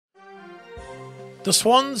The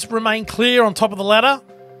Swans remain clear on top of the ladder.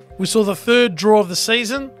 We saw the third draw of the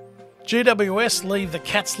season. GWS leave the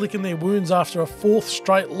Cats licking their wounds after a fourth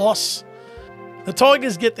straight loss. The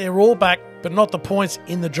Tigers get their roar back, but not the points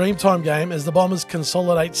in the Dreamtime game as the Bombers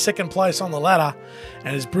consolidate second place on the ladder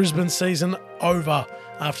and is Brisbane's season over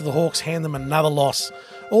after the Hawks hand them another loss.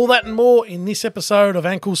 All that and more in this episode of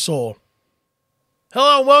Ankle Sore.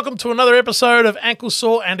 Hello and welcome to another episode of Ankle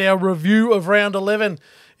Sore and our review of Round 11.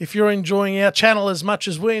 If you're enjoying our channel as much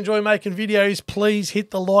as we enjoy making videos, please hit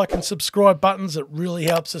the like and subscribe buttons. It really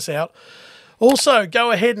helps us out. Also, go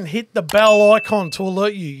ahead and hit the bell icon to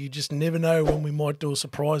alert you. You just never know when we might do a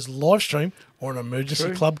surprise live stream or an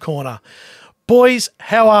emergency club corner. Boys,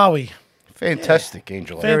 how are we? Fantastic,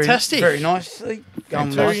 Angela. Fantastic. Very nicely. Going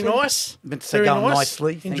Very nicely. nice. Meant to say going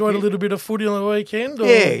nicely. Enjoyed a little bit of footy on the weekend? Or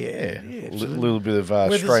Yeah. A little bit of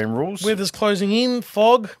Australian rules. Weather's closing in,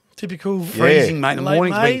 fog, typical Freezing, mate. The late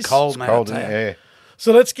morning's been Mays. cold, mate. Cold, I'll tell you. yeah.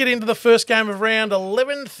 So let's get into the first game of round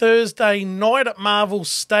 11, Thursday night at Marvel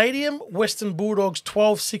Stadium. Western Bulldogs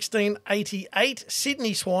 12-16-88.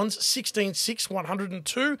 Sydney Swans 16-6,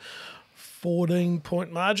 102.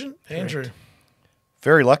 14-point margin. Andrew.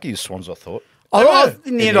 Very lucky the Swans, I thought.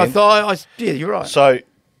 In the end, I thought, yeah, you're right. So,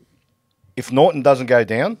 if Norton doesn't go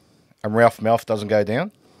down and Ralph Mouth doesn't go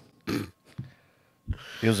down,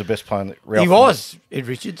 he was the best player. He was, Ed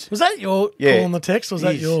Richards. Was that your call on the text or was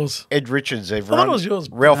that yours? Ed Richards, I everyone. thought it was yours.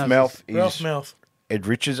 Ralph Mouth is Ralph Mouth. Ed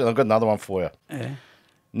Richards, and I've got another one for you. Yeah.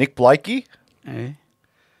 Nick Blakey Yeah.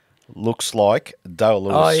 looks like Dale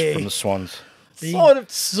Lewis yeah. from the Swans.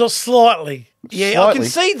 So slightly. Yeah, I can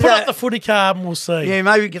see Put up that. the footy card and we'll see. Yeah,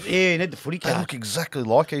 maybe you need the footy They card. look exactly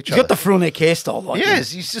like each He's other. got the frill neck hairstyle. Like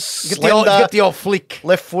Yes, he's just He's slender, got the old flick.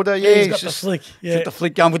 left footer. Yeah, He's got the just flick. He's Yeah. got the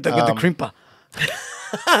flick going with the crimper.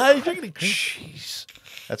 He's drinking a crimp. Jeez,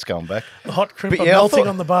 that's going back. The hot crimper But yeah, I melting thought-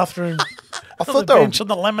 on the bathroom. I on thought the they were. bench on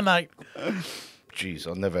the laminate. Jeez,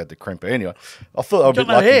 I never had the crimper. Anyway, I thought they were a Got bit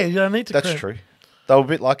no lucky. hair. You don't need to That's crimp. true. They were a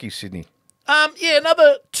bit lucky, Sydney. Yeah,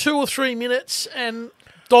 another 2 or 3 minutes and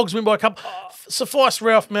Dogs win by a couple. Suffice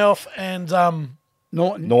Ralph Mouth and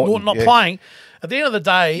Norton. Norton not yeah. playing. At the end of the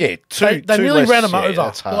day, Yeah, they two nearly less- ran them yeah, over.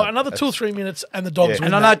 that's hard. Like another 2 or That's- 3 minutes and the Dogs Yeah. win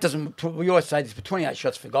And I know that. it doesn't. We always say this, but 28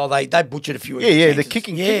 shots for goal. They butchered a few. Yeah, the chances.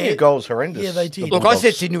 kicking goal is horrendous. Yeah, they did. the Look, I Bulldogs.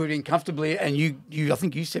 said Sydney would win comfortably, and you, I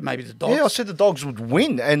think you said maybe the Dogs. Yeah, I said the Dogs would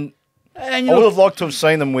win, and And I you would know, have liked to have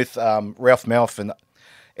seen them with Ralph Mouth and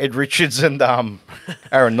Ed Richards and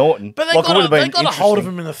Aaron Norton. But they Like, it would got, have been they got a hold of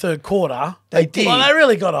interesting. him in the third quarter. They did. Well, they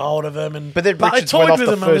really got a hold of him. And, But then they Richards toyed went off with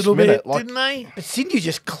the him a first little minute, bit, like- didn't they? but Sydney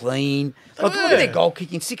just clean. Like, look Yeah. at their goal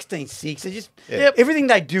kicking, 16-6. They just Yep. everything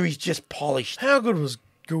they do is just polished. How good was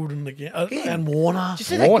Goulden again? And Warner? Just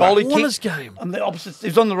see that Warner. goal he Warner's kicked game. on the opposite. He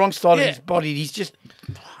was on the wrong side Yeah. of his body. He's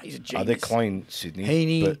a genius. They're clean, Sydney.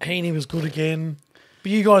 Heaney. but- Heaney was good again.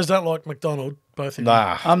 But you guys don't like McDonald, both of you.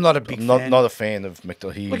 Nah, I'm not a big fan. not a fan of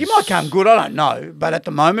McDonald. Look, he might come good. I don't know, but at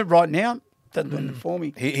the moment, right now, doesn't win it for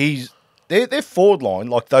me. He's their forward line,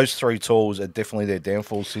 like those three tools, are definitely their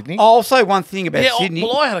downfall. Sydney. I'll say one thing about Yeah, Sydney.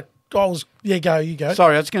 well, you go.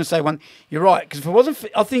 Sorry, I was going to say one. You're right, because if it wasn't,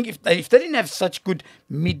 I think if they didn't have such good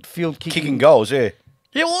midfield Kicking goals, yeah.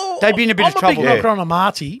 Yeah, well, They'd be in a bit of I'm trouble. a big knocker on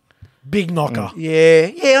Amati. Big knocker. Yeah,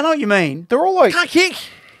 I know what you mean. They're all like, Can't kick.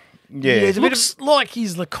 yeah. it's a bit Looks like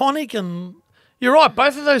he's laconic and... You're right,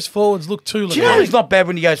 both of those forwards look too Do you know laconic. he's not bad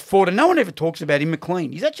when he goes forward, and no one ever talks about him,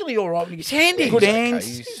 McLean. He's actually all right when he gets handy. good He's okay. hands.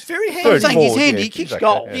 He's very I'm handy. third saying he's forward, handy. yeah, He kicks he's okay,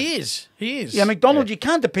 goals. yeah. He is. Yeah, McDonald, you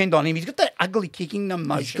can't depend on him. He's got that ugly kicking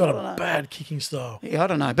motion. He's got I don't a know. bad kicking style. Yeah, I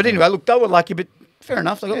don't know. But anyway, look, they were lucky, but fair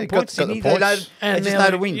enough. They got Yeah, the got- points. got the Sydney. points. They just now know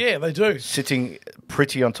to win. Yeah, they do. Sitting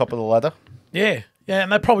pretty on top of the ladder. Yeah,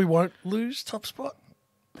 and they probably won't lose top spot.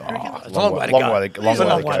 It's a long way to long go. way to- long It's a way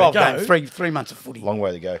long to way go. to go. 12 games, three months of footy. Long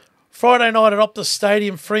way to go. Friday night at Optus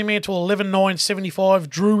Stadium, Fremantle 11-9-75,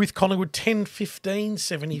 drew with Collingwood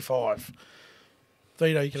 10-15-75.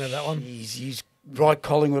 Vito, you can have that one. He's right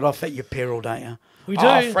Collingwood off at your peril, don't you? We do.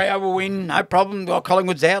 Oh, Freo will win, no problem. Well,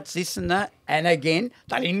 Collingwood's out, this and that. And again,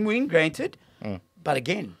 they didn't win, granted. But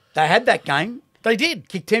again, they had that game. They did.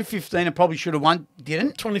 Kicked 10-15 and probably should have won.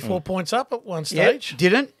 Didn't. 24 points up at one Yeah, stage.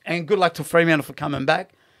 didn't. And good luck to Fremantle for coming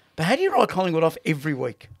back. But how do you write Collingwood off every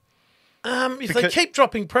week? If they keep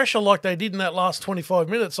dropping pressure like they did in that last 25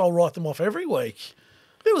 minutes, I'll write them off every week.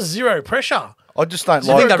 There was zero pressure. I just don't I think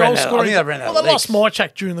like. they ran Goal out- I scoring. think they ran out Well, of they lost legs.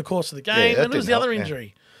 Mychak during the course of the game, that and it was didn't the other help, yeah.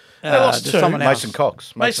 injury. They lost there's two. someone else. Mason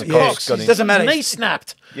Cox. Mason Cox Cox. got in. Doesn't matter. His knee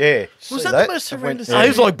snapped. Yeah. Was see that the most That went- horrendous Oh, he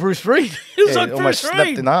was like Bruce Reed. It was yeah, like almost Bruce snapped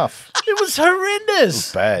Reed. in half. It was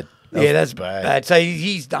horrendous. Bad. That Yeah, was that's bad. bad. So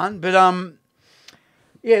he's done. But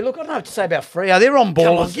Yeah, look, I don't know what to say about Freo. They're on ballers.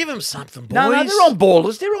 Come on, give them something, boys. No, they're on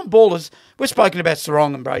ballers. They're on ballers. We've spoken about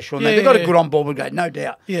Sarong and Brayshaw. And they've got a good on-ball brigade, no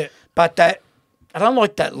doubt. Yeah. But I don't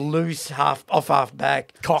like that loose half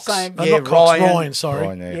back. Cox. Same, Not Cox, Ryan, sorry.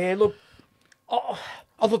 Ryan, Yeah, look,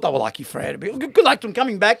 I thought they were lucky Freo to be. Good luck to them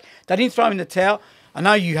coming back. They didn't throw him in the towel. I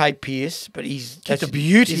know you hate Pearce, but he's Kicked a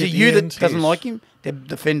beauty Is at it the you end. that doesn't Pearce. like him? The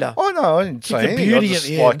defender. Oh, no, I didn't say The anything. beauty I at just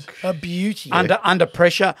the end. A beauty. Under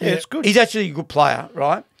pressure. Yeah, it's good. He's actually a good player,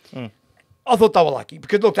 right? I thought they were lucky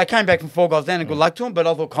because, look, they came back from 4 goals down and good luck to them, but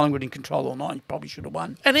I thought Collingwood in control all night. Probably should have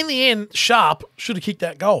won. And in the end, Sharp should have kicked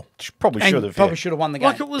that goal. Probably And should have. Probably should have won the game.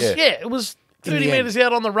 Like it was, it was 30 the metres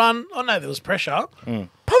out on the run. I know there was pressure.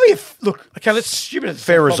 Probably look. Okay, let's Stupid. as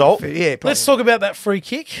Fair probably result. fair, yeah, let's talk about that free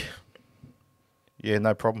kick. Yeah,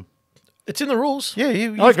 no problem. It's in the rules. Yeah,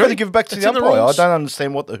 you've I got agree. to give it back to It's the in the umpire. I rules. don't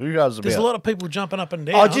understand what the hoo-ha's about. There's a lot of people jumping up and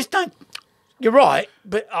down. I just don't. You're right,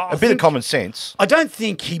 but a bit of common sense. I don't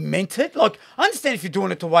think he meant it. Like, I understand if you're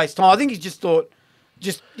doing it to waste time. I think he just thought,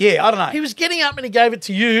 I don't know. He was getting up and he gave it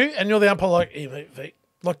to you, and you're the umpire, like, and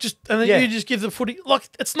then you just give the footy. Like,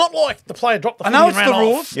 it's not like the player dropped the I footy know and it's ran the off.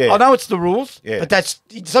 rules. Yeah. I know it's the rules. Yeah. But that's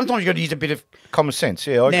sometimes you got to use a bit of Common sense,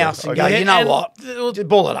 yeah. I agree. nous and I go. agree. You know and what? Just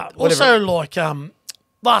ball it up. Also, whatever. like,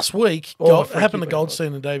 last week, Oh, it free happened to kick,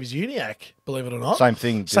 Goldstein and Davies Uniac, believe it or not. Same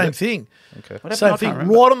thing, did Same it? thing. Okay. What happened? Same I thing. can't Right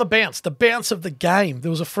remember. on the bounce. The bounce of the game.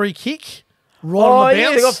 There was a free kick. Right Oh, on the bounce.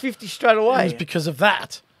 yeah, they got 50 straight It away. was because of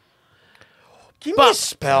that. Give me a But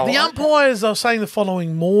spell. the umpires are saying the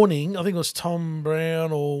following morning, I think it was Tom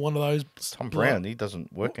Brown or one of those. Tom Brown, he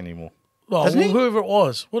doesn't work anymore. Well, Doesn't he? whoever it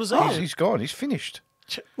was. What is that? He's gone. He's finished.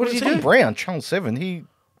 What does he Tom do? Brown, Channel 7, he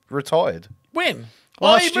retired. When?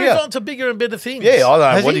 Last he moved year. on to bigger and better things. Yeah, I don't know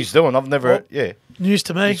Has what he? he's doing. I've never, News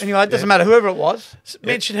to me. Anyway, it doesn't matter. Whoever it was.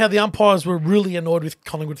 Mentioned how the umpires were really annoyed with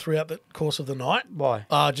Collingwood throughout the course of the night. Why?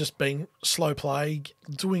 Just being slow play,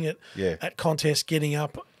 doing it Yeah. at contest, getting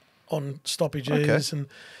up on stoppages. Okay. And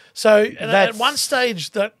so and at That's- one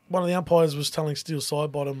stage, that one of the umpires was telling Steele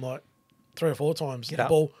Sidebottom like 3 or 4 times, Get the up.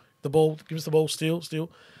 ball, give us the ball, Steele.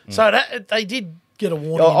 So they did get a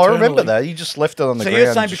warning. I remember internally. that. He just left it on the So ground.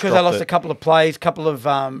 you're saying and just because they dropped lost it. a couple of plays, couple of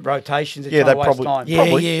rotations, they're Yeah, trying they to waste probably- time. Yeah,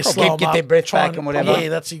 Probably- yeah, probably. slow 'em Get up, their breath try back and whatever. Yeah,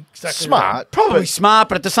 that's exactly Smart. right. Probably smart,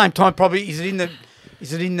 but at the same time, probably is it in the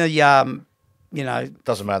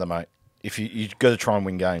Doesn't matter, mate. If you got to try and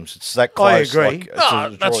win games, it's that I close. agree. Like, it's a that's draw.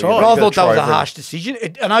 right. You've But I got to thought that try was a everything. harsh decision.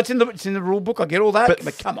 I know it's in the rule book. I get all that, But-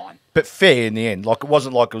 but come on. But fair in the end. Like, it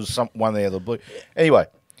wasn't like it was one out of the blue. Anyway,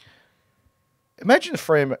 imagine if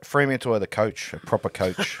Fremantle had a coach, a proper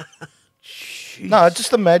coach. No,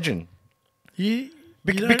 just imagine.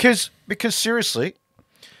 Because seriously,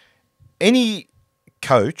 any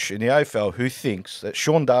coach in the AFL who thinks that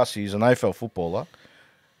Sean Darcy is an AFL footballer,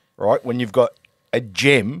 right, when you've got a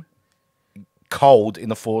gem cold in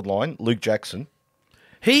the forward line, Luke Jackson,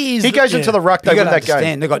 He goes into the ruck, they You win got to that game.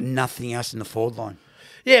 understand, they've got nothing else in the forward line.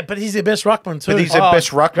 Yeah, but he's their best ruckman too. But he's their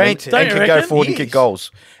best ruckman granted. and Don't you can go reckon? forward and He kick is.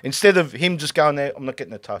 goals. Instead of him just going there, I'm not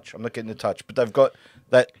getting a touch. But they've got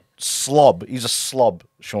that slob. He's a slob,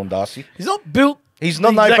 Sean Darcy. He's not built. He's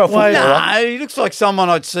not the an exact AFL way- footballer. No, he looks like someone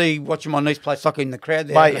I'd see watching my niece play soccer in the crowd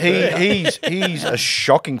there. Mate, he's a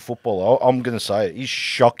shocking footballer. I'm going to say it. He's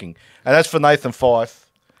shocking. And as for Nathan Fife,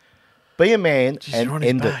 be a man Jeez, you're on and his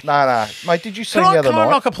end back. it. No, mate, did you see Can the I, other can I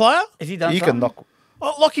night? knock a player? Has he done You something? can knock.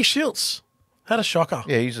 Oh, Lockie Schultz had a shocker.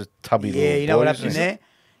 Yeah, he's a tubby Yeah, little you know boy, what happened isn't he? there?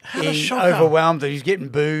 Had a He shocker. overwhelmed and he's getting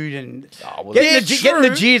booed and well, getting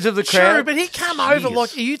the jeers of the crowd. True, but he came over Jeez.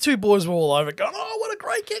 like you two boys were all over, going, "Oh, what a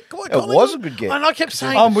great get!" It was a good get. And I kept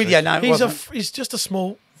saying, I'm with you. No, it he's wasn't. he's just a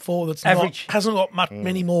small forward that's Average. hasn't got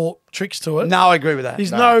many more tricks to it. No, I agree with that.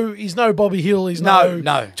 He's no Bobby Hill. He's No,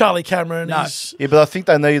 no, no. Charlie Cameron. No. He's, Yeah, but I think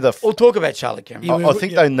they need We'll talk about Charlie Cameron. Yeah, I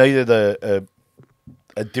think they needed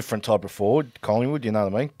a different type of forward, Collingwood, you know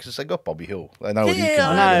what I mean? Because they got Bobby Hill. They know what he Yeah,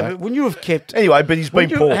 can do. I you know, know? but wouldn't you have kept... Anyway, but he's been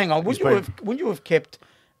wouldn't you- poor. Hang on, He's wouldn't you have kept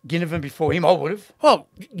Ginnivan before him? I would have. well,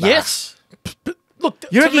 yes. But look,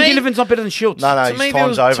 You to reckon me, Ginnivan's not better than Schultz? No, to his me,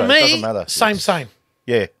 time's there was, over. to It me, doesn't matter. same.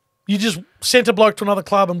 Yeah. You just sent a bloke to another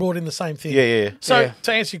club and brought in the same thing. Yeah. So Yeah.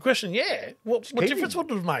 to answer your question, yeah, what keep difference him.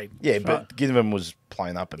 would it have made? Yeah, but Ginnivan was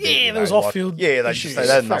playing up a bit. Yeah, you there know, was like- off-field Yeah, they issues. just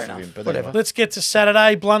they had Fair enough of enough. him. But Whatever. anyway. Let's get to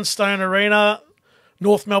Saturday. Blundstone Arena,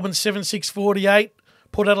 North Melbourne 7-6-48,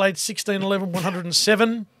 Port Adelaide 16-11,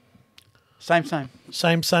 107. Same.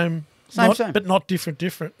 Same. Same. But not different.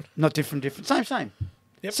 Not different. Same.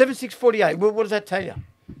 Yep. 7-6-48. What does that tell you?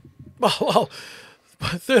 Well,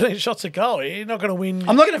 13 shots a goal. You're not going to win.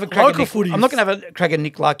 I'm not going to have a crack local at Nick. footy. I'm not going to have a crack at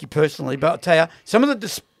Nick Larkey personally, but I'll tell you, some of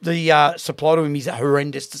the supply to him is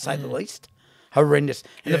horrendous, to say the least. Horrendous.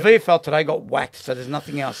 And the VFL today got whacked, so there's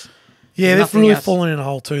nothing else Yeah, they've Nothing really else. fallen in a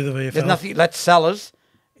hole too, the VFL. There's nothing. That's Sellers.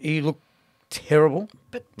 He looked terrible.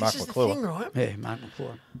 But Mark this is McClure. the thing, right? Yeah, Mark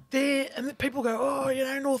McClure. And then people go,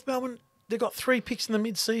 oh, North Melbourne, they got 3 picks in the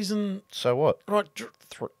mid-season, So what? right?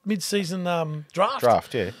 Mid-season draft.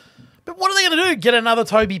 Draft, yeah. But what are they going to do? Get another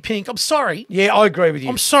Toby Pink? I'm sorry. Yeah, I agree with you.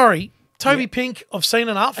 I'm sorry. Toby Pink, I've seen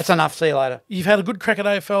enough. That's enough. See you later. You've had a good crack at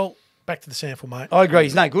AFL. Back to the sample, mate. I agree.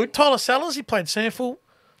 He's no good. Tyler Sellers, he played sample.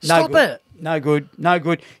 No Stop good. it. No good. No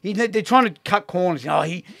good. They're trying to cut corners.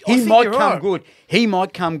 He think might you're come right. good. He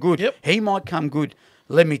might come good. Yep. He might come good.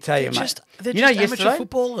 Let me tell you, mate. They're you know, just amateur yesterday,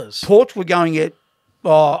 footballers. Ports were going at.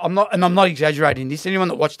 Oh, I'm not exaggerating this. Anyone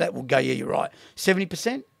that watched that will go, yeah, you're right.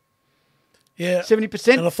 70%. Yeah.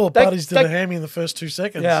 70%. And I thought Buddies did a hammy in the first 2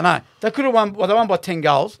 seconds. Yeah, I know. They could have won. Well, they won by 10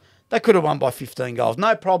 goals. They could have won by 15 goals.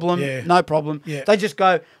 No problem. Yeah. No problem. Yeah. They just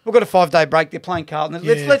go, we've got a 5-day break. They're playing Carlton.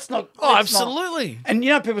 Let's not. Oh, let's not- absolutely. And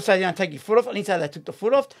people say, take your foot off. I didn't say they took the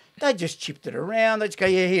foot off. They just chipped it around. They just go,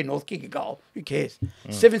 yeah, here, North, kick a goal. Who cares?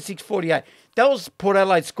 7-6-48. That was Port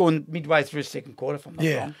Adelaide scoring midway through the second quarter, if I'm not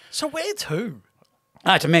wrong. So where to?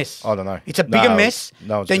 No, it's a mess. I don't know. It's a bigger mess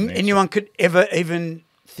no one's than gonna anyone could ever even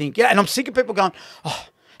think. Yeah, and I'm sick of people going, oh,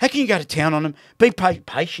 how can you go to town on them? Be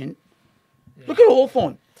patient. Look at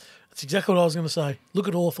Hawthorn. That's exactly what I was going to say. Look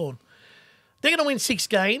at Hawthorn. They're going to win 6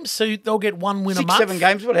 games, so they'll get 1 win a 6, month. 7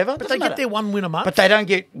 games, whatever. But they get their 1 win a month. But they don't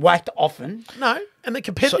get whacked often. No, and they're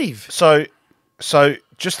competitive. So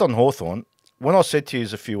just on Hawthorn, when I said to you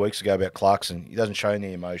a few weeks ago about Clarkson, he doesn't show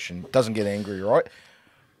any emotion, doesn't get angry, right?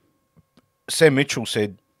 Sam Mitchell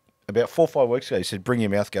said about 4 or 5 weeks ago, he said, bring your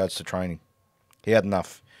mouth guards to training. He had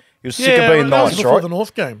enough. He was sick of being that was nice, before right? the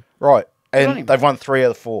North game. Right. Good on him. And they've won 3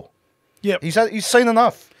 out of 4. Yep. He's seen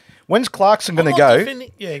enough. When's Clarkson going to I'm go? not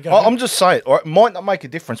defending- Yeah, go ahead. I'm just saying, all right, might not make a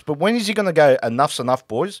difference, but when is he going to go, enough's enough,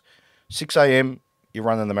 boys? 6 a.m., you're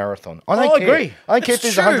running the marathon. I don't care. agree. I don't care if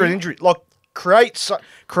It's there's 100 true. injuries. Like, create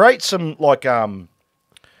some like,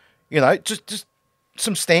 just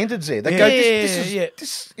some standards there. They go,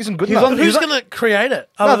 this isn't good enough. But who's going to create it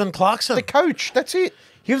other than Clarkson? The coach, that's it.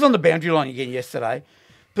 He was on the boundary line again yesterday.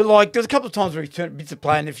 But, there's a couple of times where he turned bits of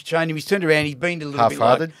play, and if you shown him, he's turned around, he's been a little bit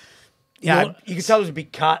Half-hearted. you can tell there's a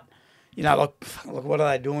big cut. What are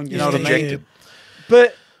they doing? You know what I mean? dejected.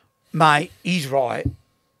 But, mate, he's right.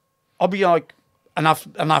 I'll be like, enough,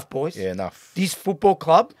 boys. Yeah, enough. This football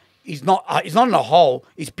club is not in a hole.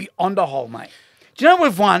 It's beyond a hole, mate. Do you know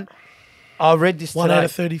we've won? I read this 1 today. out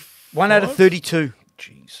of 30. 1 out of 32.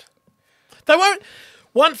 Jeez. They won't.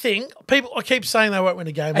 One thing, I keep saying they won't win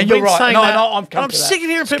a game. And We've you're been right. saying No, that, no, I'm and coming I'm to that. sick of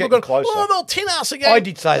hearing people getting going, closer. oh, they'll tin us again. I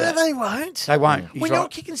did say No, that. they won't. They won't. He's When right. you're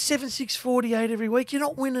kicking 7-6-48 every week, you're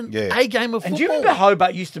not winning Yeah. a game of football. And do you remember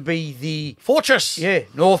Hobart used to be the... Fortress. Yeah,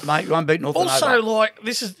 North, mate. You won't beat North and Also, Hobart.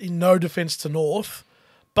 this is in no defence to North,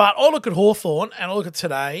 but I look at Hawthorn and I look at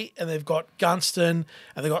today, and they've got Gunston,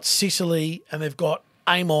 and they've got Sicily, and they've got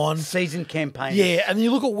Amon. Season campaign. Yeah, and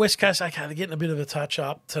you look at West Coast, okay, they're getting a bit of a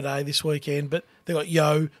touch-up today, this weekend, but they got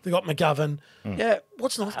Yo, they got McGovern. Yeah.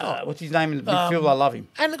 What's North got? What's his name in the midfield? I love him.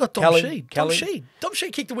 And they got Dom Kelly- Sheed. Kelly. Dom Sheed. Dom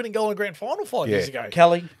Sheed kicked the winning goal in the grand final 5 years ago.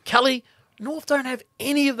 Kelly. North don't have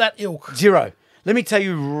any of that ilk. 0. Let me tell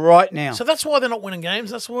you right now. So that's why they're not winning games.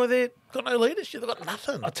 That's why they've got no leadership. They've got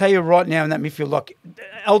nothing. I'll tell you right now in that midfield,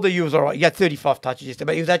 LDU was all right. He had 35 touches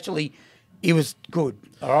yesterday, but he was good.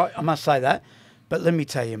 All right, I must say that. But let me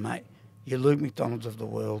tell you, mate, you're Luke McDonald's of the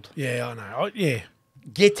world. Yeah, I know. Yeah.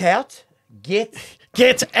 Get out. Get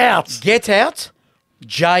out. Get out.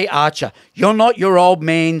 Jay Archer. You're not your old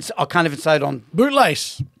man's. I can't even say it on.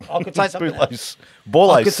 Bootlace. I could say something else. Bootlace.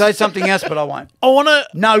 Ball I could ace. say something else, but I won't. I want to,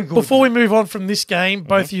 No good. before we move on from this game,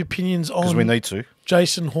 both your opinions Because on we need to.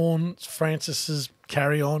 Jason Horn, Francis's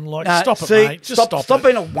carry on. Stop it, See, mate. Just stop Stop it.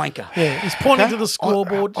 being a wanker. Yeah, he's pointing to the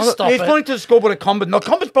scoreboard. Just stop He's it. pointing to the scoreboard at Combat. No,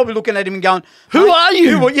 Combat's probably looking at him and going, Who "Mate, are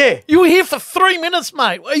you? Yeah. You were here for 3 minutes,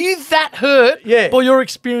 mate. Are you that hurt Yeah. by your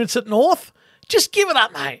experience at North? Just give it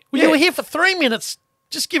up, mate. Yeah. You were here for 3 minutes.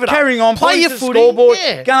 Just give it Carrying up. on, Play pointing your to the footy. scoreboard,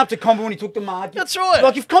 Yeah. going up to Combat when he took the mark. That's right.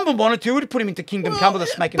 Like if Combat wanted to, he would have put him into Kingdom Come with a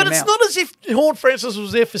smacking But him it's out. not as if Horn Francis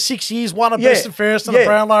was there for 6 years, won a Yeah. best and fairest and a Yeah.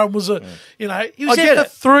 Brownlow and was a, he was I there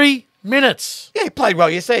get for it. 3 minutes. Yeah, he played well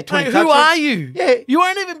yesterday. 20 Mate, who touches. are you? Yeah. You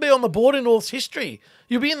won't even be on the board in North's history.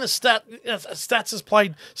 You'll be in the stats has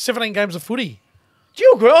played 17 games of footy. Do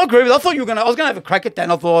you agree? I agree with. I thought I was going to have a crack at that.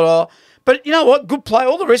 And I thought, but you know what? Good play.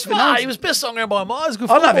 All the rest of it. Nah, he was best on ground by miles.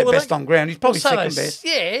 Good I don't know football, about best on ground. He's probably Well, second so best.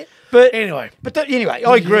 Yeah. But anyway. Anyway,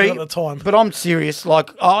 I agree. got the time. But I'm serious. I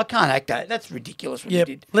can't act that. That's ridiculous what Yep.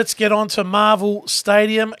 you did. Let's get on to Marvel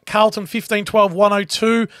Stadium. Carlton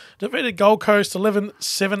 15-12-102. Defeated Gold Coast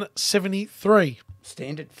 11-7-73.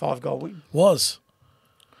 Standard 5-goal win. Was.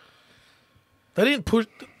 They didn't push.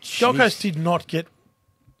 Gold Coast did not get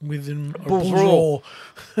within a Bull's Bull's roar.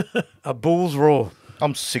 A Bull's roar.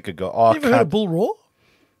 I'm sick of Gold. Oh, You ever heard a Bull roar?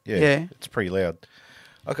 Yeah. It's pretty loud.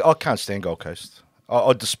 I can't stand Gold Coast.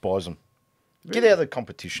 I despise them. Get out of the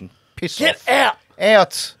competition. Piss off. Get out.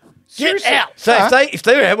 Out. Get out. So if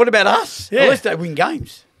they're out, what about us? Yeah. At least they win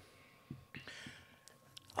games.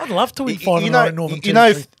 I'd love to win final You night know, in Northern you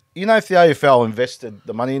know, Territory. if the AFL invested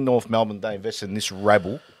the money in North Melbourne, they invested in this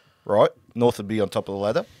rabble, right? North would be on top of the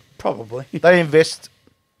ladder. Probably. They invest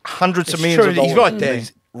hundreds of It's millions true, of dollars he's right in there.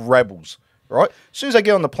 these rebels, right? As soon as they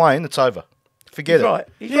get on the plane, it's over. Forget He's it. right.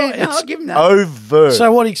 He's right. No, I'll give him that. Over. So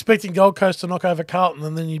what are you expecting Gold Coast to knock over Carlton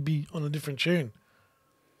and then you'd be on a different tune?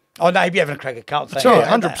 Oh, no, he'd be having a crack at Carlton. That's right,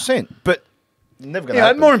 100%. But never going to Yeah,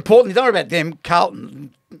 happen. more importantly, don't worry about them.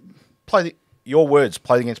 Carlton. Your words,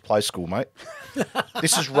 played against play school, mate.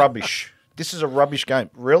 This is rubbish. This is a rubbish game.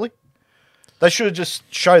 Really? They should have just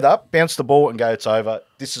showed up, bounced the ball, and go, it's over.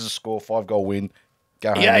 This is a score, 5-goal win.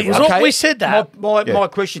 Go home. Yeah, everyone. it's all- we said that. My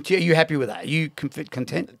question to you, are you happy with that? Are you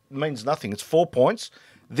content? It means nothing. It's 4 points.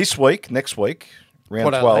 This week, next week, round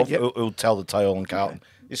Port Adelaide, 12, yep. it'll tell the tale on Carlton.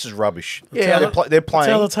 This is rubbish. Yeah, they're playing.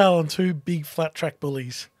 Tell the tale on two big flat track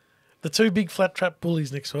bullies. The two big flat track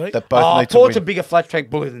bullies next week. That both need to Port's a win. bigger flat track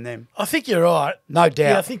bully than them. I think you're right. No doubt.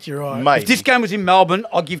 Yeah, I think you're right. Mate. If this game was in Melbourne,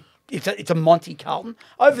 I'll give it's a Monty Carlton.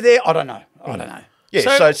 Over there, I don't know.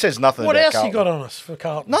 Yeah, so it says nothing What about else Carlton. you got on us for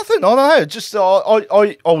Carlton? Nothing. I don't know. Just I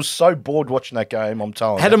was so bored watching that game. I'm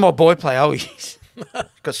telling How you. did my boy play? Oh, he's...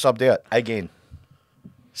 Got subbed out again.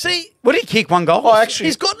 See, What did he kick? One goal? Oh, actually,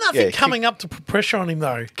 he's got nothing yeah, coming up to put pressure on him,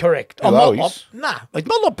 though. Correct. Who, Oh, Lois? Nah. Like,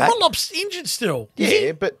 Motlop back. Motlop's injured still.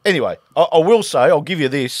 Yeah, but anyway, I will say, I'll give you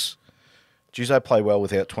this. Juzo play well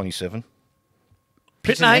without 27.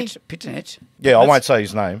 Pittinet. Yeah, I won't say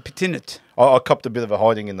his name. Pittinet. I copped a bit of a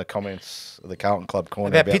hiding in the comments of the Carlton Club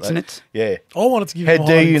corner About about that. Pittinet? Yeah. I wanted to give How him a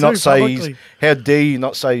dare hiding you too, not say publicly.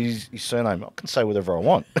 his surname? I can say whatever I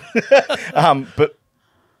want. But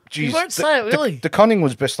geez, You won't say it, really. The conning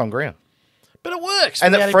was best on ground, But it works.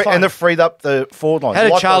 and without it freed up the forward line. How did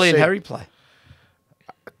Like I Charlie and said, Harry play?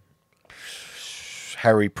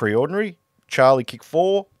 Harry pre-ordinary. Charlie kicked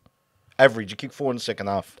 4. Average. You kick 4 in the second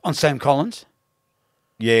half. On Sam Collins?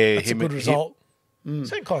 Yeah, That's a good result.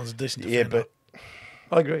 St. Collins is a decent Yeah, defender.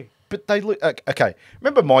 I agree. but they look okay.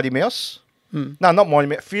 Remember Mighty Mouse? No, not Mighty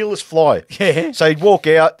Mouse. Fearless Fly. Yeah. So he'd walk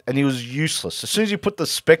out and he was useless. As soon as you put the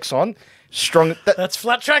specs on, strong. That's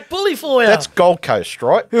flat track bully for you. That's Gold Coast,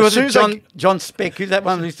 right? Who As was soon it? as John Speck. Who's that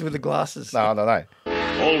one who used to with the glasses? No, I don't know.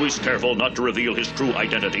 Always careful not to reveal his true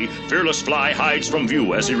identity, Fearless Fly hides from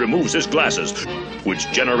view as he removes his glasses, which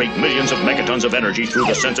generate millions of megatons of energy through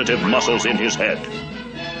the sensitive muscles in his head,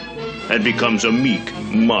 and becomes a meek,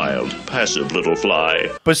 mild, passive little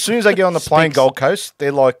fly. But as soon as they get on the plane, Gold Coast,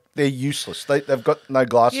 they're useless. They've got no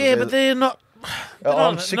glasses. yeah, but they're not.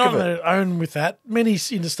 I'm sick of on it. their own with that. Many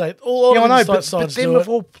interstate, all Yeah, I know, interstate but sides them do have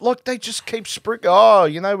it. all they just keep we're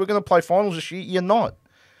going to play finals this year. You're not.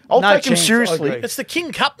 I'll No take him chance, I seriously. agree. It's the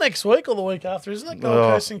King Cup next week or the week after, isn't it? Gold Oh.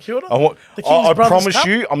 Coast and Kilda. I The King's Brothers promise Cup?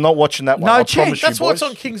 you, I'm not watching that one. No I chance. promise you, That's what's boys.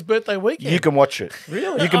 on King's birthday weekend. You can watch it.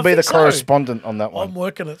 Really? You can I be the think so. correspondent on that I'm one.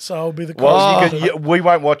 working it, so I'll be the Well, correspondent. we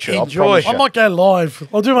won't watch it. Enjoy. I promise I you. might go live.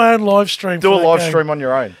 I'll do my own live stream. Do for a that live game. stream on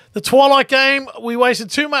your own. The Twilight game, we wasted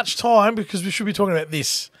too much time because we should be talking about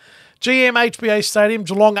this. GMHBA Stadium,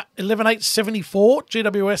 Geelong 11-8-74,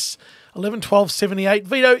 GWS 11-12-78.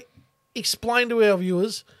 Vito, explain to our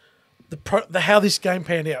viewers how this game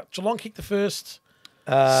panned out. Geelong kicked the first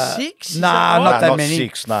 6? Is Nah, that right? not that not many.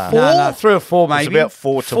 6, nah. Four? No, 3 or 4 maybe. It's about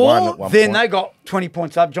 4 to Four? 1 at one Then point. they got 20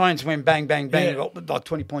 points up. Giants went bang, bang, bang. Yeah. Got like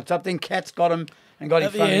 20 points up. Then Cats got him and got in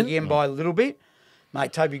At the front end. again by a little bit.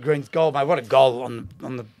 Mate, Toby Green's goal, mate. What a goal on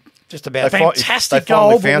the just about. They Fantastic They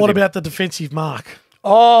finally goal, but found what him. about the defensive mark?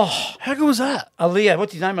 Oh, How good was that? Aaliyah.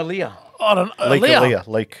 What's his name? Aaliyah. I don't know.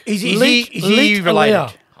 Leak. Is he Leak related?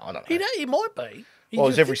 Aaliyah. I don't know. He might be. Well,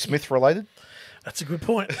 is Every Smith related? That's a good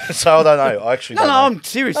point. So I don't know. I actually No, don't no, know. I'm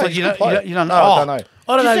serious. No, Like, he's you a don't, good you player. don't, you don't know. No, I Oh. don't know. I don't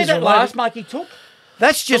Did you know. see He's that related. last mark he took?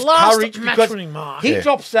 That's just last courage match because winning mark. he Yeah.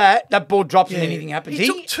 drops that ball drops Yeah. and anything happens. He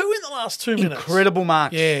took 2 in the last 2 minutes. Incredible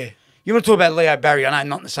marks. Yeah. You want to talk about Leo Barry? I know,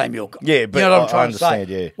 not in the same ilk. Yeah, but you know what I'm I trying to say. understand,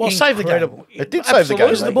 yeah. Well, save the game. Incredible. It did save the game.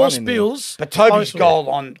 Because They the ball won in the end. spills. But Toby's close with goal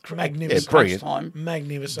on Magnificent. Yeah, brilliant. time,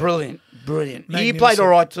 Magnificent. brilliant. He Magnificent. played all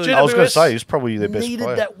right too. GWS I was going to say, he's probably their best needed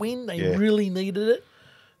player. that win. They Yeah. really needed it,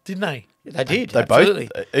 didn't they? They did. They absolutely.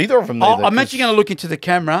 both, either of them. I'm actually going to look into the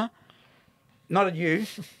camera. Not at you.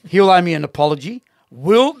 He'll owe me an apology.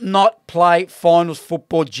 Will not play finals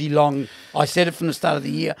football Geelong. I said it from the start of the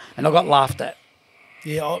year, and I got laughed at.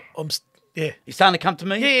 Yeah, You're starting to come to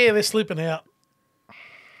me? Yeah, they're slipping out.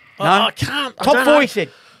 No? I can't. I Top don't 4, know. he said.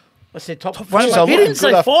 I said top Top four. four. So He didn't say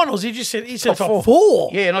good after- finals. He said Top top four. four.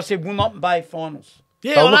 Yeah, and I said will not bay finals.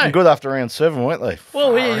 Yeah, They were I know. looking good after round 7, weren't they?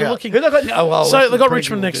 Well, yeah, Far you're out. looking. Who they got? Oh, well, So that's they got the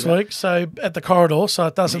Richmond preview, next we'll do week. So at the corridor. So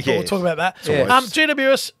it doesn't. We'll Yes. talk about that. Yeah.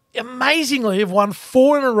 GWS amazingly have won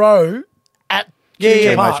 4 in a row at that.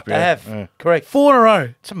 Yeah, GMHBA. Mark, they have. Yeah. Correct. 4 in a row.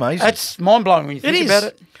 It's amazing. That's mind blowing when you think is. about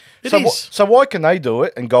it. It so, is. so why can they do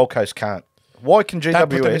it and Gold Coast can't? Why can GWS? Don't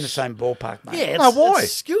put them in the same ballpark, mate. Yeah, No, it's, why?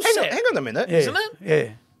 it's skill Hang set. on a minute, Yeah. isn't it? Yeah.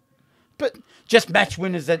 But Just match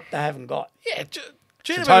winners that they haven't got. Yeah,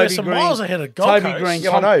 GWS are miles ahead of Gold Toby Coast. Green. Yeah,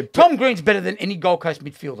 I Tom, know, but- Tom Green's better than any Gold Coast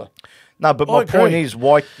midfielder. no, but I my agree. point is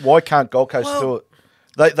why can't Gold Coast Well-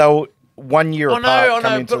 do it? They were 1 year I apart coming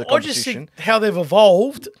know, into the but I just competition. think how they've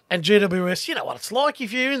evolved and GWS, you know what it's like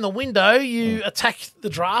if you're in the window, you attack the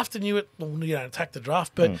draft and you don't attack the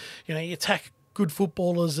draft, but you attack good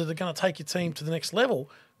footballers that are going to take your team to the next level.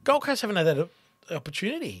 Gold Coast haven't had that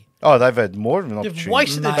opportunity. Oh, they've had more of an They've opportunity.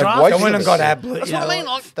 wasted their Mate, draft. they wasted went and it. got Ablett. That's you what know, I mean.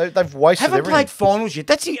 Like, They've wasted Haven't everything. played finals yet.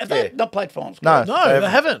 Have Yeah. they not played finals? No. no, they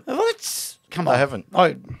haven't. Well, that's come They on. haven't.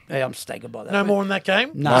 Oh, yeah, I'm staggered by that. No more in that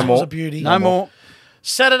game. No. That was more. a beauty. No more.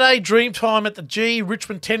 Saturday, dream time at the G.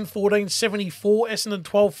 Richmond 10-14-74. Essendon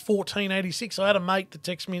 12-14-86. I had a mate that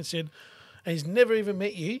texted me and said, and he's never even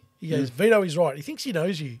met you. He goes, Vito is right. He thinks he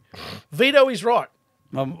knows you. Vito is right.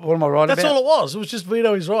 What am I right That's about? all it was. It was just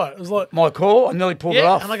Vito is right. It was like, My call. I nearly pulled it yeah.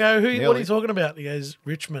 off. And I go, what are Nearly. you talking about? He goes,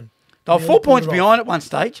 Richmond. They were Nearly 4 pulled points it off. behind at one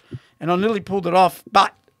stage, and I nearly pulled it off.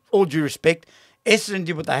 But all due respect, Essendon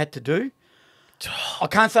did what they had to do. I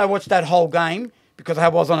can't say I watched that whole game because I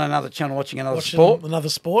was on another channel watching another Watching sport. another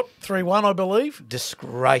sport. 3-1, I believe.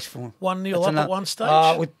 Disgraceful. 1-0 up at one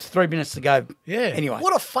stage. With 3 minutes to go. Yeah. Anyway,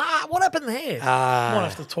 What a fart. What happened there? Might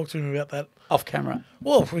have to talk to him about that. off camera,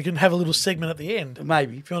 Well, we can have a little segment at the end.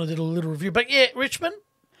 maybe. If you want to do a little review. But yeah, Richmond,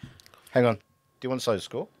 Hang on. Do you want to say the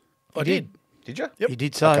score? I did. Did you? You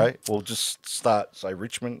did so. Okay, we'll just say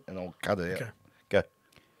Richmond and I'll cut it out. Okay. Go.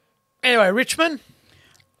 Anyway, Richmond,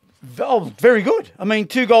 Oh, very good. I mean,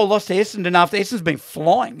 2-goal loss to Essendon after Essendon's been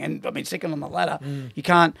flying, and I mean, second on the ladder. You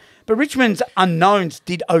can't. But Richmond's unknowns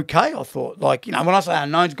did okay, I thought. Like, when I say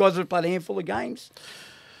unknowns, guys have played a handful of games.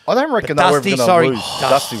 I don't reckon But they were Dusty, going to sorry, lose. Dusty.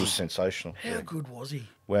 Dusty was sensational. how good was he?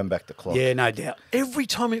 Wound back the clock. Yeah, no doubt. Every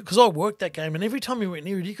time, because I worked that game, and every time he went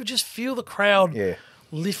near it, you could just feel the crowd Yeah.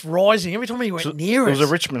 lift rising. Every time he went So near it it. was a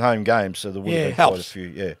Richmond home game, so there would Yeah, have been quite a helps. few.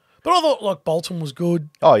 Yeah. But I thought, like, Bolton was good.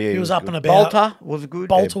 Oh, yeah, He he was was up good. and about. Bolter was good.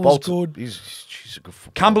 Bolter was Bolton, good. He's a good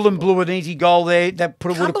footballer. Cumberland blew an easy goal there. That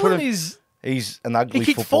would have put Cumberland him. is... He's an ugly He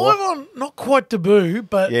kicked footballer. 5 on, not quite debut,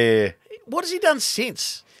 but Yeah. what has he done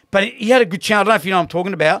since? But he had a good chance. I don't know if you know what I'm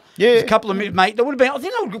talking about. Yeah. There's a couple of minutes, mate. That would have been. I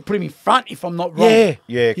think I would put him in front if I'm not wrong.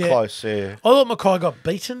 Yeah, close, yeah. I thought Mackay got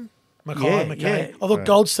beaten. Mackay. Yeah. I thought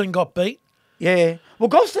Goldstein got beat. Yeah. Well,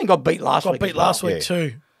 Goldstein got beat last Got week. beat as well. last week Yeah.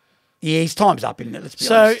 too. Yeah, his time's up, isn't it? Let's be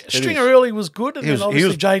So honest. Stringer is. early was good, and He was- then he obviously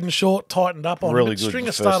was Jaden Short tightened up on Really him. But good Stringer in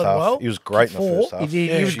the first started half. well. He was great in the Kicked first 4. half. He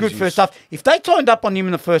did. He was Jeez, good he first was- half. If they tightened up on him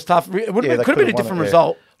in the first half, it would Yeah, have they could have been a could've won different it, yeah.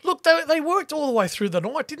 result. Look, they worked all the way through the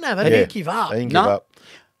night, didn't they? They Yeah. didn't give up. They didn't No. give up.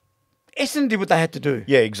 Essendon did what they had to do.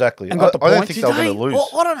 Yeah, exactly. And got the I don't points. think they were going to lose. Well,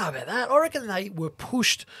 I don't know about that. I reckon they were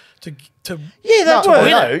pushed to Yeah, they No, were. I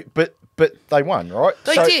know, but they won, right?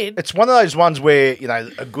 They did. It's one of those ones where,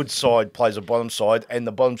 a good side plays a bottom side and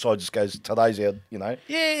the bottom side just goes, today's our,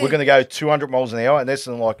 Yeah. we're going to go 200 miles an hour and that's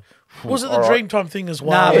like, Was it the all right. dream time thing as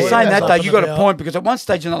well? No, but Yeah, saying yeah, that yeah. though, you got a point because at one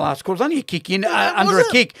stage in the last quarter, it was only a kick in under was a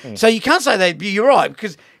it? kick. So you can't say that. You're right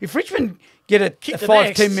because if Richmond get a the 5-10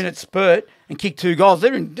 next. minute spurt and kick 2 goals,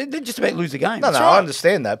 they're just about to lose the game. No, right. I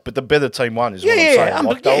understand that, but the better team won is what Yeah, I'm yeah, saying.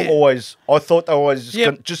 Like, they yeah. were always, I thought they were always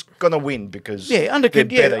Yep. just going to win because Yeah, under they're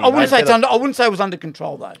control. better, I wouldn't say it's better. under. I wouldn't say it was under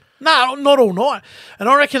control though. No, not all night. And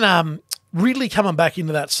I reckon Ridley coming back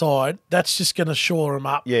into that side, that's just going to shore him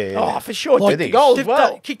up. Yeah, Oh, for sure. Like, Kicked the goal as They've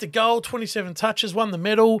well. kicked a goal, 27 touches, won the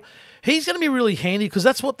medal. He's going to be really handy because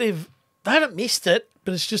that's what they haven't missed it,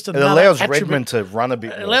 but it's just It another allows attribute. Redmond to run a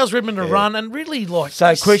bit It more. allows Redmond to Yeah. run and really like.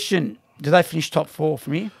 So, question: do they finish top 4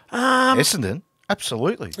 from here? Essendon?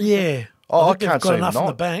 Absolutely. Yeah. Oh, I think they've can't got see enough them in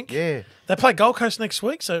the not. bank. Yeah. They play Gold Coast next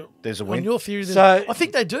week, so There's a on win. your theory, So- I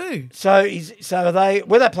think they do. So are they?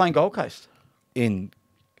 Where they playing Gold Coast? In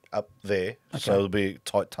up there, so it'll be a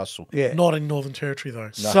tight tussle. Yeah. Not in Northern Territory though.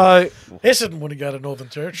 So Essendon wouldn't go to Northern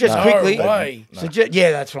Territory. just no quickly, way. So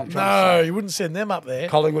yeah, that's what I'm trying No, to say. you wouldn't send them up there.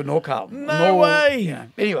 Collingwood nor Carlton. No way. Yeah.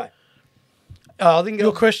 Anyway, I think.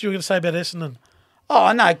 Your question you were going to say about Essendon? Oh,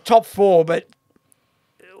 I know top 4, but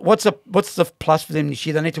what's the plus for them this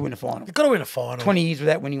year? They need to win a final. They've got to win a final. 20 years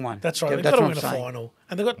without winning one. That's right. They've That's got to what win a I'm saying. final,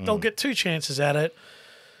 and they'll get 2 chances at it.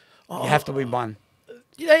 You have to win one.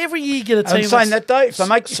 every year you get a team. I'm saying that though,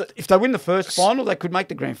 if they win the first final, they could make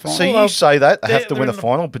the grand final. So you say that they have to win a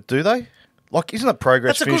final, but do they? Like, isn't it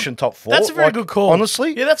progress finishing top 4? That's a very good call.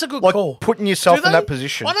 Honestly? Yeah, that's a good call. Putting yourself in that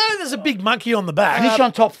position. I know there's a big monkey on the back. Finish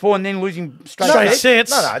on top 4 and then losing straight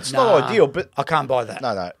sets. No, it's not ideal, but... I can't buy that.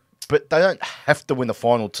 No. But they don't have to win the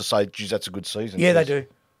final to say, geez, that's a good season. Yeah, they do.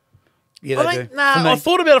 Yeah, they do. I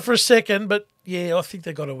thought about it for a second, but yeah, I think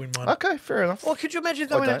they got to win one. Okay, fair enough. Well, could you imagine if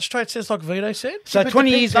they went out straight sets like Vito said? So 20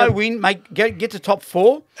 years, no win, get to top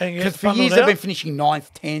 4. And Because get for years bundled they've out. been finishing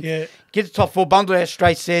 9th, 10th. Yeah. Get to top 4, bundle out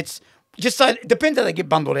straight sets. Just so it depends how they get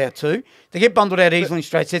bundled out too. They get bundled out easily in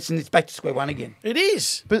straight sets, and it's back to square one again. It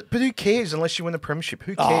is. But who cares unless you win the premiership?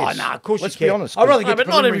 Who cares? Oh, no, of course Let's you care. be honest. I'd rather No, get but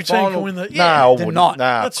the not every preliminary team can final. win the. No, Yeah, I wouldn't. they're not.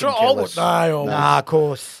 Nah, that's couldn't right. care I would. less. No, I would. Nah, of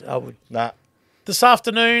course. I would. Nah. This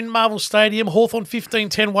afternoon, Marvel Stadium, Hawthorn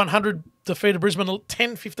 15-10-100 defeated Brisbane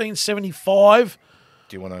 10-15-75.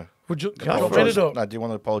 Do you want to... Would you apologise? or? No, do you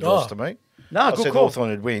want to apologise to me? No, I good said call. Hawthorn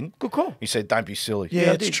would win. Good call. You said, don't be silly. Yeah, I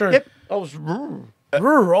that's did. true. Yep. I was... I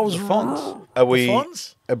was Fonz. Are we...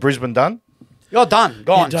 Fonz? Are Brisbane done? You're done.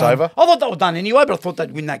 Gone. You're It's over? I thought they were done anyway, but I thought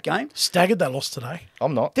they'd win that game. Staggered they lost today.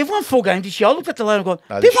 I'm not. They've won 4 games this year. I looked at the ladder and gone,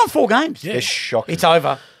 No, they've they're won 4 games. They're shocking. It's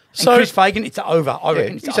over. So- And Chris Fagan, it's over. I Yeah,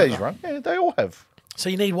 reckon it's he's over. had his run. Yeah, they all have. So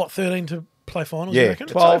you need, 13 to play finals, Yeah, you reckon?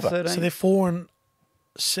 it's 12, over. 13. So they're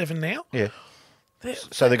 4-7 now? Yeah.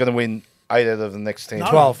 So they're going to win 8 out of the next 10. No,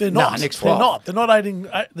 12. They're not. Nah, next They're 12. not. They're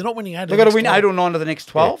not winning 8. They've got to win 8 or 9 of the next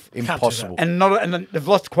 12. Yeah, Can't do impossible. And they've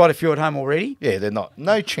lost quite a few at home already. Yeah, they're not.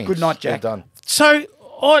 No chance. Good night, Jack. They're done. So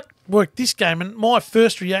I worked this game, and my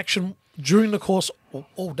first reaction during the course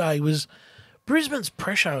all day was Brisbane's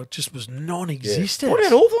pressure just was non-existent. What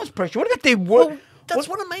about Hawthorn's pressure? What about their work? Well, that's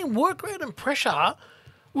what I mean. Work rate and pressure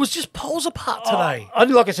was just poles apart today. I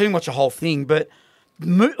didn't watch the whole thing, but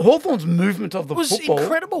Hawthorn's movement of the It was football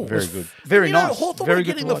incredible. Very good. Very you nice. Know, Hawthorn Very were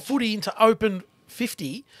good getting to the watch. footy into open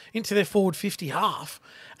 50, into their forward 50 half,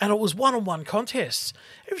 and it was one-on-one contests.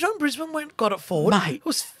 Every time Brisbane got it forward, Mate. it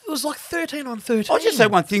was like 13 on 13. I'll just say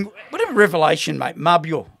one thing. Whatever revelation, mate.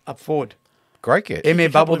 Mabior up forward. Great catch. Emir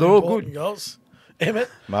A couple of Bubble, important good. goals.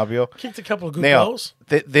 Emmett Marbio. kicked a couple of good Now, goals.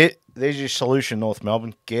 there's your solution, North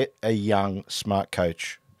Melbourne. Get a young, smart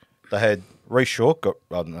coach. They had Reece Shaw. I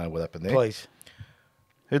don't know what happened there. Please.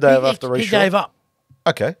 Who'd they have after Reece He Shaw? gave up.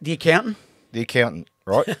 Okay, The accountant. the accountant,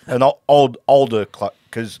 right? An older club,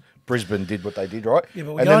 because Brisbane did what they did, right? Yeah,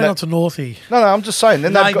 but we're And then going they- on to Northie. No, I'm just saying.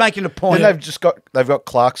 Then No, they've he's got, making a point. Then they've got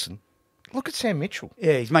Clarkson. Look at Sam Mitchell.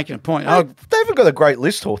 Yeah, he's making a point. They haven't got a great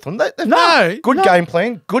list, Hawthorn. They've No, got good no. game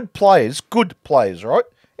plan, good players, right?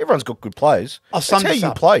 Everyone's got good players. I'll That's sum how this you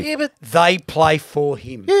up. play. Yeah, but They play for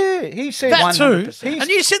him. Yeah, he said that too. 100%. And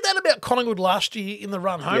you said that about Collingwood last year in the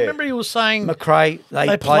run home. Yeah. Remember he was saying McRae,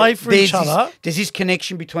 they play for each there's other. There's this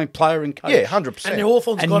connection between player and coach. Yeah, 100%. and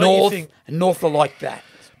Hawthorn's And got North, anything. and North are like that.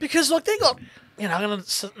 Because, like, they got, I'm going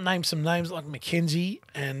to name some names like McKenzie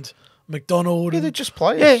and McDonald. Yeah, and, they're just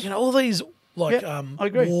players. Yeah. all these, like, Yeah, I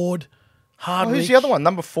agree. Ward, Oh, Hardwick. who's the other one?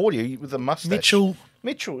 Number 40 with the mustache. Mitchell.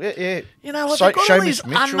 Mitchell, yeah. Like, So- they've got all Seamus these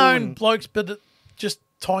Mitchell unknown and- blokes, but just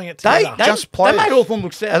tying it They, together. they, Just they players. made Hawthorn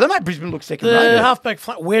look they made Brisbane look second the rate. halfback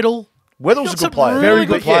flank, Weddle. Weddle's Got a some good player. really Very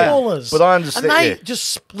good player. footballers. But I understand, And they yeah. just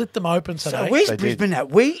split them open today. So where's They did. Brisbane at?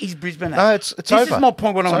 Where is Brisbane at? No, it's this over. is my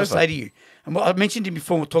point. What I It's want to over. say to you, and what I mentioned him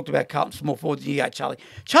before. We talked about Carlton small forwards. And you go,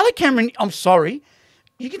 Charlie Cameron. I'm sorry,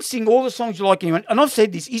 you can sing all the songs you like, anyone. And I've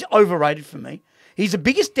said this. He's overrated for me. He's the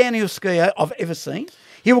biggest downhill skier I've ever seen.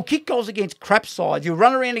 He will kick goals against crap sides. He'll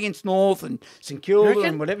run around against North and St Kilda reckon?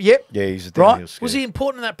 and whatever. Yep. Yeah, he's a Right. downhill skier. Was he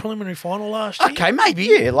important in that preliminary final last year? Okay, maybe.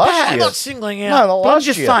 Yeah, last Perhaps. I'm year. not singling out. No, But I'm last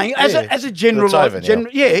just year. saying, as Yeah. a general, It's over now.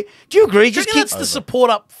 yeah. Do you agree? Do you Just reckon kick. it's the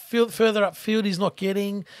support further upfield he's not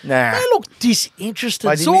getting? Nah. They look disinterested.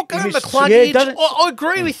 Mate, he Zorko, missed- McCluggage. Yeah, doesn't- I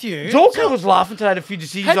agree with you. Zorko was laughing today at a few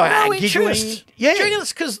decisions, Had like no giggling. interest. Yeah. Do you reckon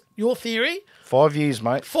it's because your theory? 5 years,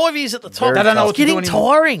 mate. 5 years at the top. Very They don't know It's what to do getting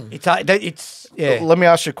anymore. tiring. It's yeah. Let me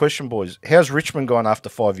ask you a question, boys. How's Richmond gone after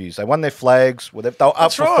 5 years? They won their flags. They were up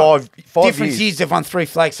That's for right. five Difference years. is they've won 3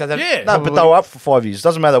 flags, so Yeah. No, but they were up for 5 years.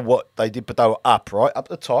 Doesn't matter what they did, but they were up, right? Up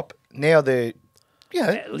the top. Now they're,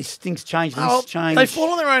 at least things change. Oh, Lists change. they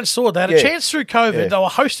fall on their own sword. They had a Yeah. chance through COVID. Yeah. They were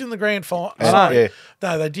hosting the grand final. Yeah. Sorry. Yeah.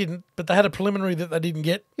 No, they didn't. But they had a preliminary that they didn't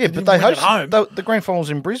get. Yeah, didn't but they win at hosted home. the grand finals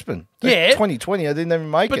in Brisbane. Yeah. 2020, they didn't even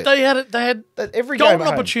make But it. they had it. They had Every golden game at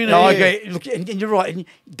home. opportunity. No, I Yeah. agree. Look, and you're right. And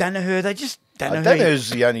Danaher, they just I Danaher. don't know who's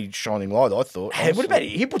the only shining light, I thought. Hey, what honestly. about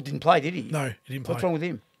he? Hibbert didn't play, did he? No, he didn't play. What's wrong with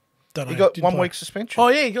him? Don't know. He got Didn't 1 play. week suspension. Oh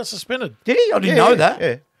yeah, he got suspended. Did he? I didn't Yeah, know yeah, that.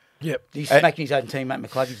 Yeah. Yep. He's smacking his own teammate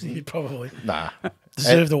McCluggage. He probably Nah.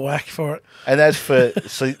 deserved a whack for it. And as for,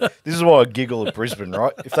 see, this is why I giggle at Brisbane,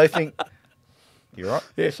 right? If they think You right?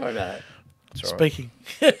 Yeah, sorry about that. That's all right. Speaking.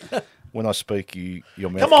 When I speak, your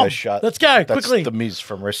mouth Come on, goes shut. let's go, That's quickly. the Miz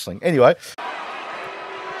from wrestling. Anyway,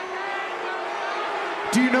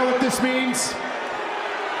 Do you know what this means?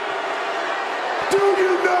 Do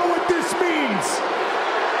you know what this means?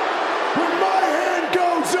 When my hand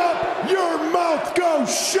goes up, your mouth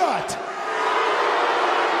goes shut.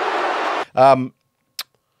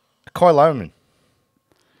 Kai Lohman.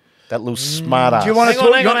 That little smart ass. Do you want to Hang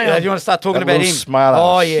on, talk? hang on, hang on. Do you want to start talking That about little him? smart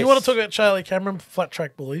Oh ass. yes. You want to talk about Charlie Cameron, flat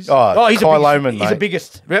track bullies? Oh, he's Kai Lohman, He's mate. the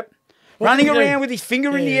biggest. Yep. What Running did he do? around with his finger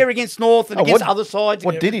in the Yeah. air against North and Oh, against what- other sides.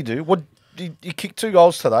 What did he do? What he kicked 2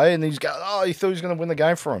 goals today, and he thought he was going to win the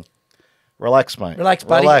game for him. Relax, mate. Relax,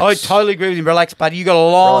 buddy. Relax. I totally agree with him. Relax, buddy. You got a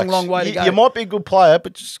long, Relax. long way to You- go. You might be a good player,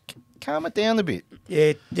 but just calm it down a bit.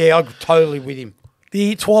 Yeah, I'm totally with him.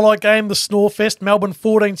 The Twilight game, the Snorefest, Melbourne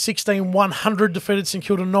 14-16, 100, defeated St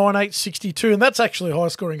Kilda 9-8, 62, and that's actually a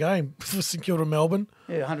high-scoring game for St Kilda and Melbourne.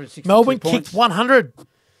 Yeah, 160 Melbourne points. kicked 100.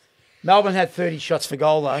 Melbourne had 30 shots for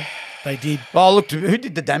goal though. They did. Oh, look, who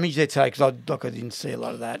did the damage there today? Because I didn't see a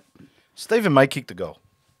lot of that. Stephen May kicked the goal.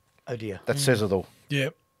 Oh dear. That says it all. Yeah.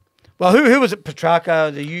 Well, who was it?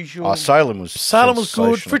 Petrarca, the usual. Oh, Salem was Salem was good.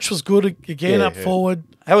 sensational. Fritsch was good again Yeah, up yeah. forward.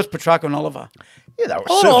 How was Petrarca and Oliver? Yeah, they were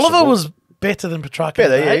Oh, serviceable. Oliver was better than Petrarca.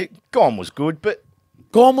 better. today. Yeah, Gone was good, but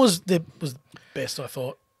Gorm was the best, I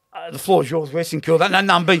thought. The floor is yours. We're St Kilda.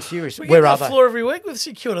 No, I'm being serious. We Where get are the they? floor every week with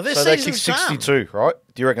St Kilda. Their so they season's kicked done. 62, right?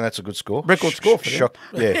 Do you reckon that's a good score? Record score for them. Shock.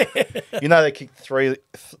 Yeah. You know they kicked the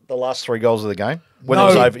last 3 goals of the game when No. it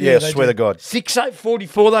was over. Yeah, Yeah, they I swear did. to God.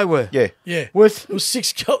 6-8-44 they were. Yeah. Yeah. Worth. It was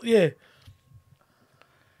 6 goals. Yeah.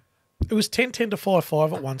 It was 10-10 to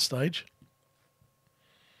 5-5 at one stage.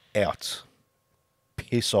 Out.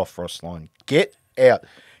 Piss off, Ross Lyon. Get out.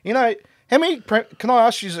 You know, how many... Can I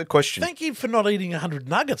ask you a question? Thank you for not eating 100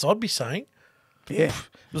 nuggets, I'd be saying. Yeah.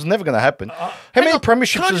 It was never going to happen. How hang many on, can I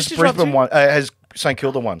premierships has just interrupt Brisbane you? won? Has St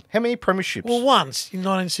Kilda won? How many premierships? Well, once in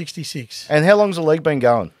 1966. And how long's the league been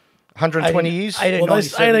going? 120 years?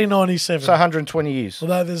 1897. So 120 years.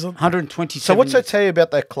 Although there's a 127. So what's that tell you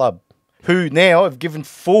about that club? Who now have given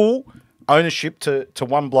full ownership to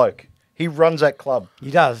one bloke. He runs that club.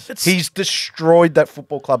 He does. He's destroyed that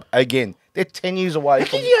football club again. They're 10 years away How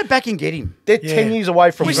from... can you go back and get him? They're Yeah. 10 years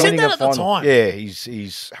away from We said winning that a at the final. time. Yeah,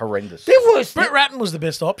 he's horrendous. There was. Brett Ratton was the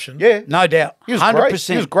best option. Yeah. No doubt. He was 100%. great.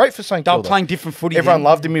 He was great for St They were Kilda. playing different footy. Everyone then.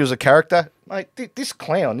 loved him. He was a character. Mate, this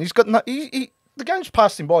clown, he's got no... the game's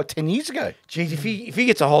passed him by 10 years ago. Jeez, if he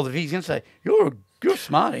gets a hold of it, he's going to say, you're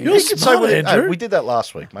smart. You're He could say smart, what he- Andrew. we did that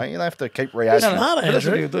last week, mate. You don't have to keep rehashing. No, it. no, That's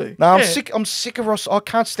what Andrew. he'll do. No, I'm Yeah. sick. I'm sick of Ross. I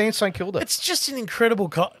can't stand St Kilda. It's just an incredible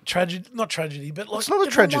tragedy. Not tragedy, but like It's not a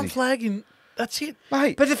everyone tragedy. One flag in. That's it.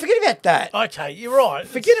 Mate, But forget about that. Okay, you're right.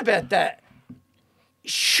 Forget about that.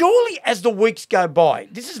 Surely, as the weeks go by,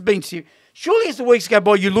 this has been serious. Surely, as the weeks go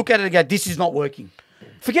by, you look at it and go, "This is not working."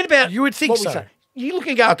 Forget about. You would think what we so. say. You look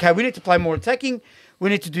and go, "Okay, we need to play more attacking. We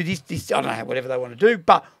need to do this. I don't know, whatever they want to do,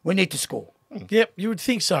 but we need to score." Yep, you would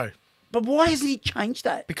think so. But why hasn't he changed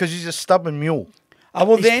that? because he's a stubborn mule. Oh,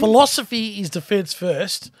 well, His then philosophy is defence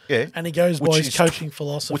first. Yeah. And he goes by Which his is coaching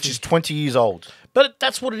philosophy. Which is 20 years old. But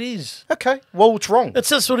that's what it is. Okay. Well, what's wrong? That's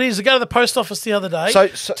just what it is. I go to the post office the other day So-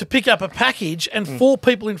 to pick up a package, and 4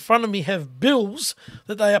 people in front of me have bills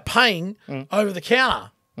that they are paying over the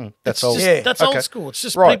counter. That's It's old. just- Yeah. That's Okay. old school. It's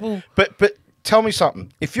just Right. people. But tell me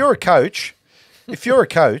something. If you're a coach,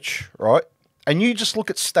 right, and you just look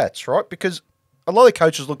at stats, right? Because a lot of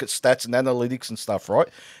coaches look at stats and analytics and stuff, right?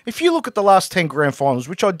 If you look at the last 10 grand finals,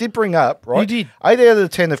 which I did bring up, right? You did. 8 out of the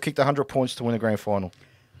 10 have kicked 100 points to win a grand final.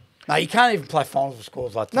 no, you can't even play finals with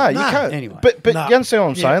scores like No, that. you can't. Anyway, But No. you understand what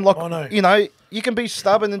I'm Yeah, saying? Like, I know. you know, you can be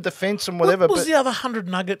stubborn in defence and whatever, What was but the other 100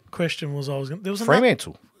 nugget question? Was I was going? There was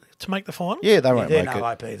Fremantle. to make the final. Yeah, they won't they're make no it.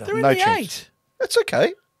 hope either. they're in no the chance. 8. That's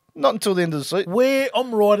okay. Not until the end of the season. Where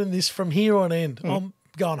I'm riding this from here on end. I'm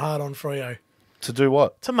going hard on Freo To do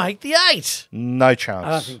what? to make the 8. No chance. I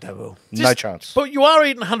don't think they will. No Just- chance. But you are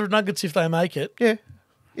eating 100 nuggets if they make it. Yeah.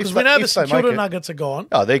 Because If we they- know if the they St make Kilda it. nuggets are gone.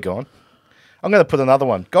 Oh, they're gone. I'm going to put another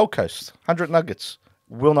one. Gold Coast, 100 Nuggets,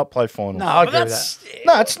 will not play finals. No, I But agree with that's that.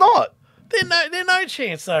 No, it's not. they're no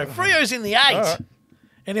chance though. Freo's in the 8. All right.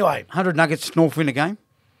 Anyway, 100 Nuggets, North win a game.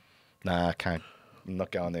 Nah, I can't. I'm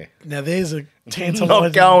not going there. now there's a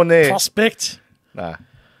tantalising going there. prospect. Nah.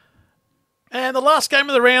 And the last game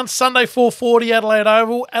of the round, Sunday 4:40, Adelaide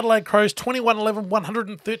Oval. Adelaide Crows 21-11,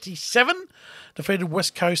 137. Defeated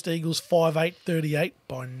West Coast Eagles 5-8, 38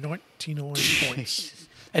 by 99 points.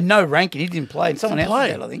 And no Rankin, he didn't play. And someone Didn't else play.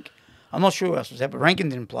 was out, I think. I'm not sure who else was out, but Rankin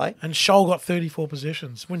didn't play. And Scholl got 34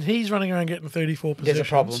 possessions. When he's running around getting 34 There's possessions, a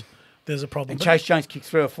problem. There's a problem. And But Chase Jones kicked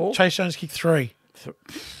 3 or 4. Chase Jones kicked 3.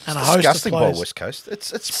 and a host of Disgusting by players. West Coast.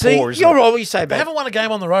 It's See, poor, isn't you're it? right what you say They about haven't won a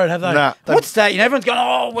game on the road, have they? Nah, they- What's that? You know, everyone's going,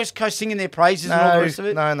 oh, West Coast singing their praises and all the rest of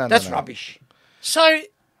it. No, That's no. rubbish. So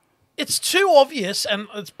it's too obvious, and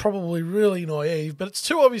it's probably really naive, but it's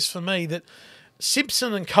too obvious for me that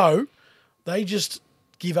Simpson and co, they just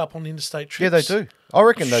give up on interstate trips. Yeah, they do. I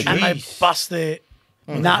reckon they And do. they Jeez. bust their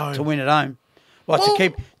Nut to win at home. Like Well-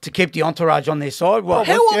 to keep the entourage on their side. Well,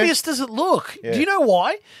 How Yeah. obvious does it look? Yeah. Do you know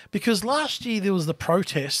why? Because last year there was the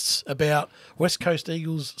protests about West Coast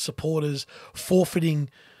Eagles supporters forfeiting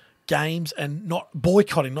games and not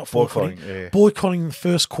boycotting the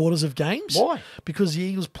first quarters of games. Why? Because the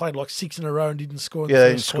Eagles played like 6 in a row and didn't score. In Yeah, the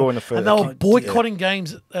they first didn't score in the quarter. first- And they were Oh, boycotting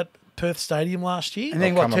games at Perth Stadium last year. and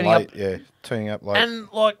then what, Coming turning late, up? yeah, turning up late. And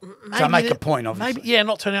like, maybe make they- a point, obviously. Maybe,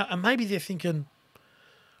 not turning out, and maybe they're thinking,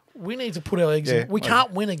 we need to put our eggs Yeah, in. We maybe.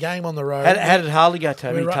 can't win a game on the road. How did Harley go,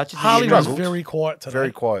 Toby? We're He touches it? Harley He was struggled. very quiet today.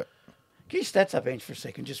 Very quiet. Get your stats up, Ange, for a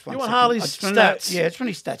second. Just one You want second. Harley's I just wanna know- stats? Yeah, it's from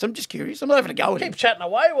his stats. I'm just curious. I'm not having a go at him. Keep chatting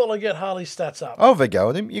away while I get Harley's stats up. I'll have a go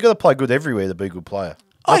with him. You got to play good everywhere to be a good player.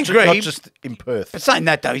 I Not agree. Not just in Perth. But saying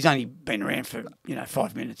that, though, he's only been around for,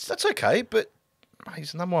 5 minutes. That's okay, but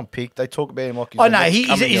he's the number one pick. They talk about him like he's I the know, next he's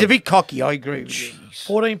coming a of- bit cocky. I agree with you.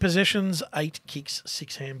 14 possessions, 8 kicks,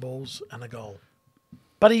 6 handballs, and a goal.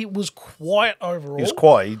 But he was quiet overall. He was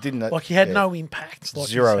quiet. He didn't. Like he had yeah, no impact. Like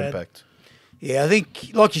zero he's had. impact. Yeah, I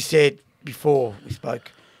think, like you said before we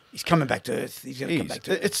spoke, he's coming back to earth. He's going to come back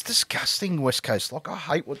to earth. It's disgusting, West Coast. Like I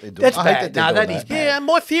hate what they're doing. That's I hate bad. that they're No, doing that is bad. Yeah, and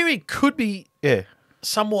my theory could be Yeah,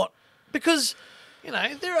 somewhat because,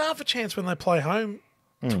 they're half a chance when they play home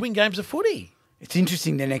to win games of footy. It's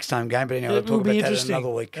interesting their next home game, but anyway, we'll It will talk be about that in interesting. another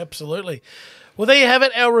week. Absolutely. Well, there you have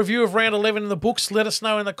it. Our review of round 11 in the books. Let us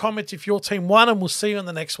know in the comments if your team won, and we'll see you in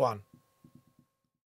the next one.